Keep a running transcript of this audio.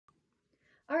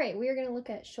All right, we are going to look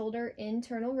at shoulder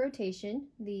internal rotation.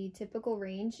 The typical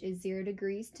range is 0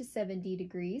 degrees to 70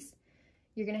 degrees.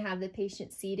 You're going to have the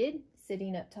patient seated,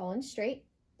 sitting up tall and straight.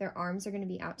 Their arms are going to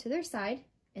be out to their side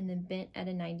and then bent at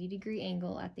a 90-degree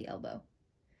angle at the elbow.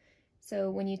 So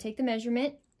when you take the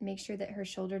measurement, make sure that her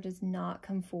shoulder does not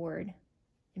come forward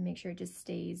and make sure it just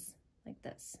stays like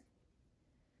this.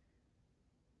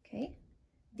 Okay,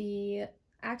 the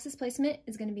axis placement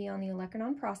is going to be on the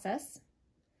olecranon process.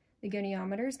 The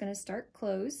goniometer is going to start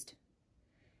closed.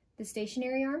 The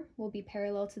stationary arm will be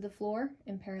parallel to the floor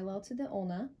and parallel to the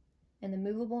ulna, and the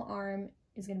movable arm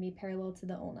is going to be parallel to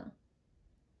the ulna.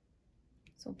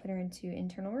 So we'll put her into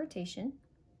internal rotation.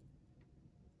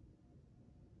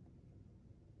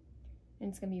 And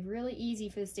it's going to be really easy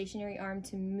for the stationary arm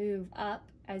to move up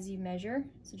as you measure,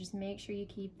 so just make sure you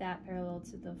keep that parallel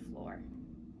to the floor.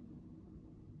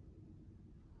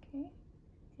 Okay,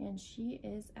 and she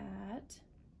is at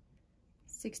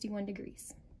 61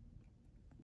 degrees.